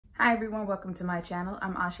Hi everyone, welcome to my channel.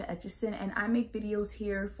 I'm Asha Etchison and I make videos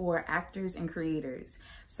here for actors and creators.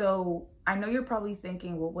 So I know you're probably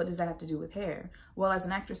thinking, well, what does that have to do with hair? Well, as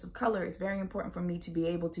an actress of color, it's very important for me to be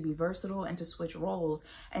able to be versatile and to switch roles.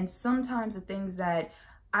 And sometimes the things that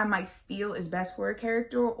I might feel is best for a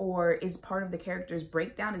character or is part of the character's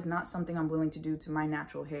breakdown is not something I'm willing to do to my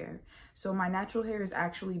natural hair. So my natural hair is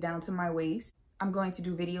actually down to my waist. I'm going to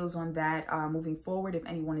do videos on that moving forward if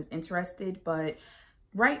anyone is interested, but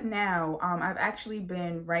right now, I've actually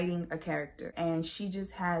been writing a character and she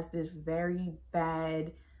just has this very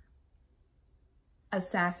bad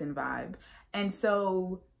assassin vibe. And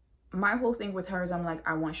so my whole thing with her is I'm like,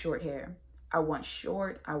 I want short hair. I want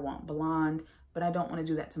short, I want blonde, but I don't want to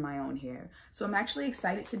do that to my own hair. So I'm actually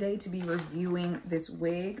excited today to be reviewing this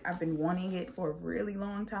wig. I've been wanting it for a really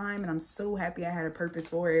long time and I'm so happy I had a purpose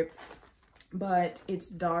for it. But it's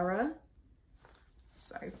Dara.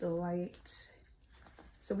 Sorry for the light.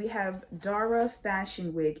 So we have Dara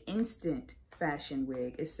Fashion Wig, Instant Fashion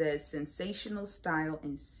Wig. It says sensational style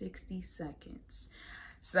in 60 seconds.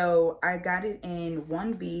 So I got it in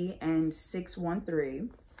 1B and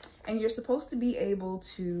 613. And you're supposed to be able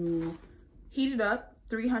to heat it up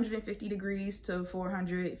 350 degrees to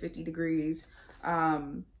 450 degrees.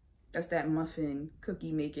 That's that muffin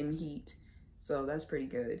cookie making heat. So that's pretty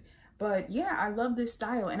good. But yeah, I love this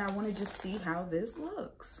style and I want to just see how this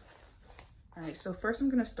looks. All right, so first I'm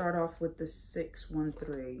gonna start off with the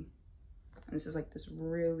 613. And this is like this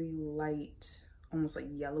really light, almost like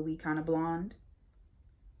yellowy kind of blonde.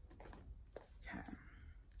 Okay.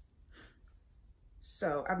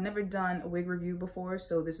 So I've never done a wig review before,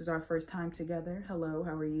 so this is our first time together. Hello,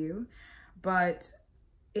 how are you? But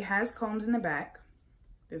it has combs in the back.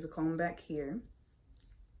 There's a comb back here.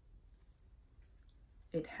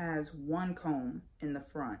 It has one comb in the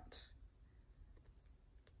front.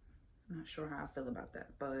 Not sure how I feel about that,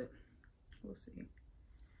 but we'll see.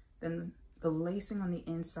 Then the lacing on the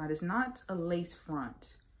inside is not a lace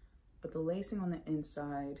front, but the lacing on the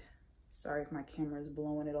inside, sorry if my camera is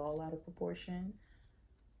blowing it all out of proportion.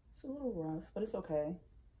 It's a little rough, but it's okay.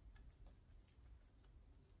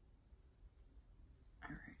 All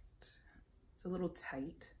right, it's a little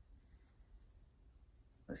tight.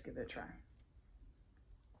 Let's give it a try.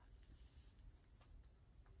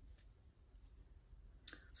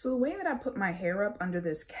 So the way that I put my hair up under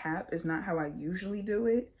this cap is not how I usually do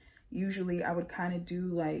it. Usually I would kind of do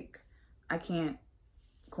like, I can't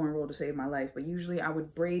cornrow to save my life, but usually I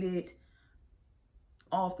would braid it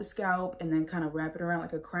off the scalp and then kind of wrap it around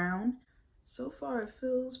like a crown. So far it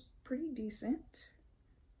feels pretty decent.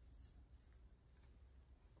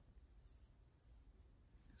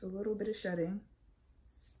 It's a little bit of shedding.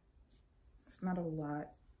 It's not a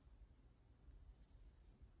lot.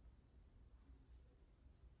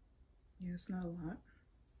 Yeah, it's not a lot.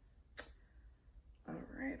 All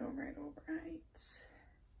right.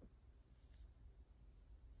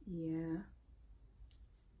 Yeah.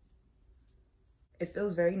 It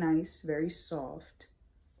feels very nice, very soft.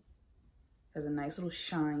 Has a nice little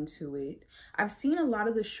shine to it. I've seen a lot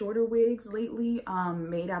of the shorter wigs lately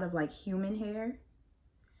made out of like human hair.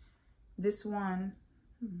 This one,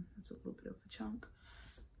 that's a little bit of a chunk.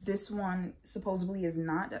 This one supposedly is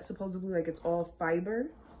not. That's supposedly like it's all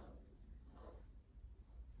fiber.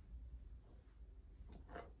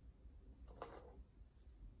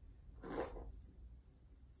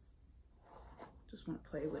 Just want to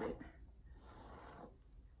play with it.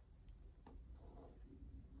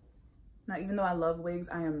 Now, even though I love wigs,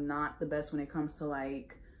 I am not the best when it comes to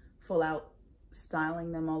like full out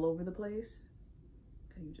styling them all over the place.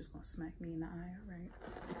 Okay, you're just gonna smack me in the eye, all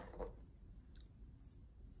right?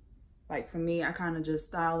 Like for me, I kind of just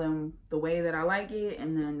style them the way that I like it,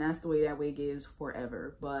 and then that's the way that wig is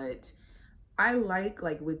forever. But I like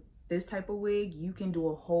with this type of wig, you can do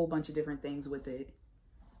a whole bunch of different things with it.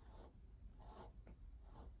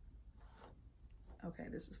 Okay,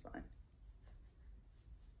 this is fun.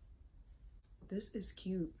 This is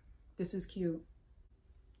cute. This is cute.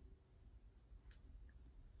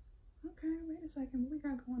 Okay, wait a second. What we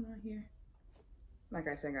got going on here? Like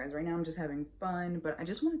I said, guys, right now I'm just having fun, but I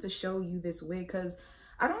just wanted to show you this wig because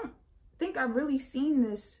I don't think I've really seen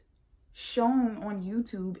this shown on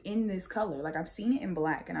YouTube in this color. Like I've seen it in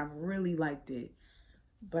black and I've really liked it,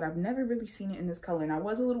 but I've never really seen it in this color. And I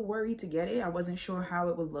was a little worried to get it. I wasn't sure how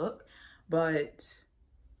it would look. But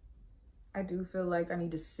I do feel like I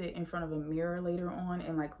need to sit in front of a mirror later on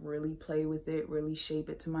and like really play with it, really shape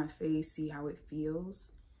it to my face, see how it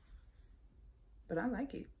feels. But I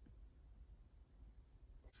like it.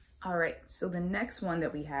 All right, so the next one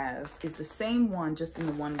that we have is the same one, just in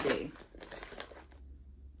the 1B.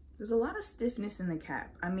 There's a lot of stiffness in the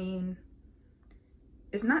cap. I mean,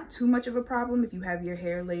 it's not too much of a problem if you have your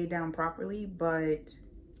hair laid down properly, but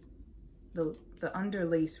the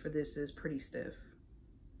underlace for this is pretty stiff.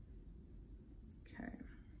 Okay.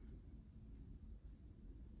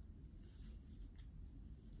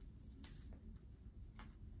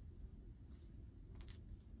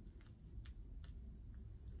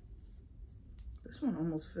 This one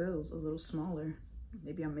almost feels a little smaller.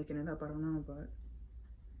 Maybe I'm making it up, I don't know, but.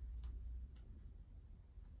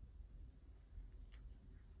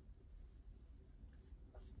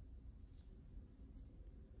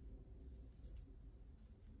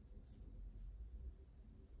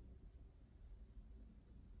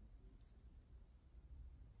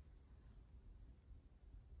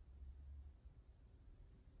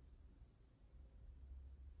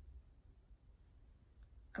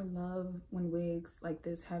 I love when wigs like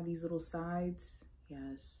this have these little sides.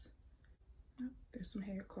 Yes. Oh, there's some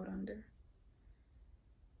hair caught under.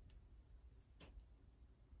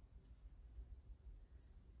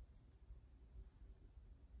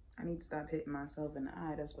 I need to stop hitting myself in the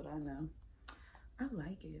eye, that's what I know. I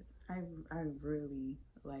like it. I really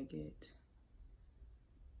like it.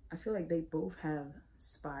 I feel like they both have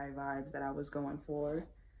spy vibes that I was going for.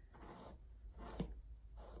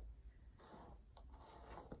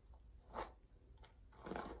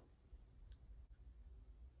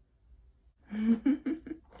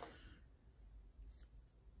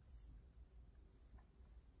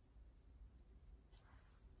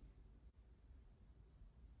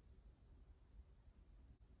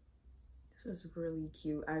 This is really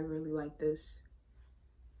cute. I really like this.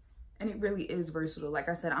 And it really is versatile. Like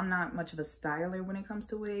I said, I'm not much of a styler when it comes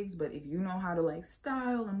to wigs, but if you know how to like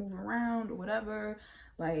style and move around or whatever,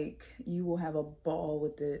 like you will have a ball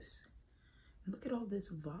with this. Look at all this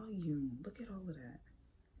volume. Look at all of that.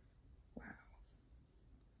 Wow.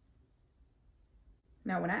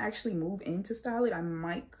 Now, when I actually move in to style it, I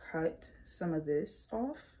might cut some of this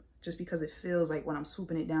off just because it feels like when I'm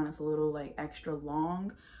swooping it down, it's a little like extra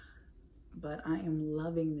long. But I am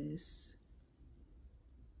loving this.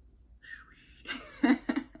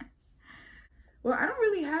 Well, I don't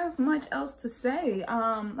really have much else to say.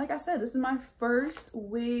 Like I said, this is my first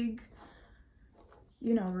wig,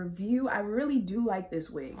 you know, review. I really do like this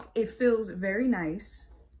wig. It feels very nice,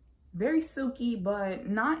 very silky, but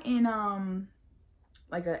not in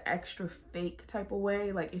like an extra fake type of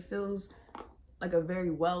way. Like it feels like a very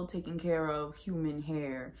well taken care of human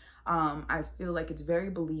hair. I feel like it's very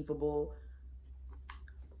believable.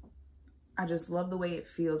 I just love the way it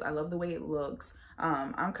feels. I love the way it looks.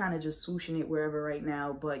 I'm kind of just swooshing it wherever right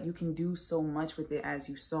now, but you can do so much with it as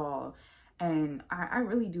you saw. And I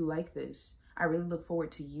really do like this. I really look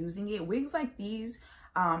forward to using it. Wigs like these,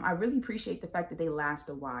 I really appreciate the fact that they last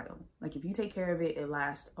a while. Like if you take care of it, it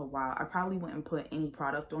lasts a while. I probably wouldn't put any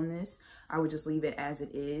product on this. I would just leave it as it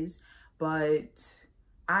is. But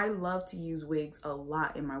I love to use wigs a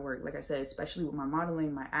lot in my work. Like I said, especially with my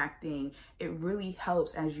modeling, my acting, it really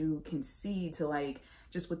helps, as you can see, to like,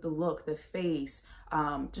 just with the look, the face,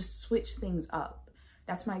 just switch things up.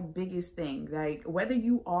 That's my biggest thing. Like whether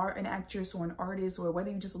you are an actress or an artist or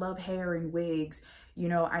whether you just love hair and wigs, you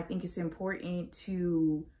know, I think it's important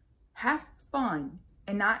to have fun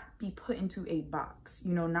and not be put into a box,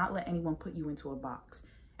 you know, not let anyone put you into a box.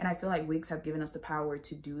 And I feel like wigs have given us the power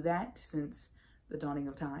to do that since the dawning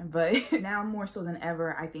of time. But now more so than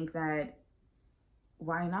ever, I think that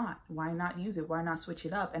why not? Why not use it? Why not switch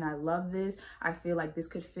it up? And I love this. I feel like this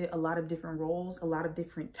could fit a lot of different roles, a lot of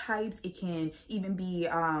different types. It can even be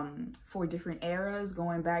for different eras,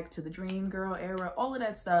 going back to the dream girl era, all of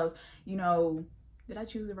that stuff. You know, did I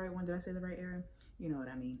choose the right one? Did I say the right era? You know what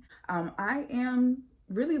I mean. I am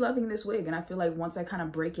really loving this wig, and I feel like once I kind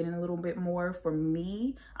of break it in a little bit more, for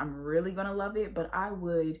me, I'm really gonna love it. But I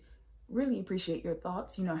would really appreciate your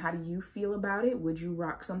thoughts. You know, how do you feel about it? Would you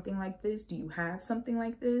rock something like this? Do you have something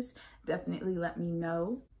like this? Definitely let me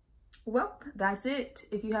know. Well, that's it.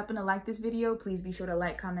 If you happen to like this video, please be sure to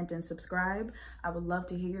like, comment, and subscribe. I would love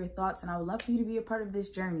to hear your thoughts, and I would love for you to be a part of this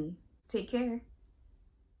journey. Take care.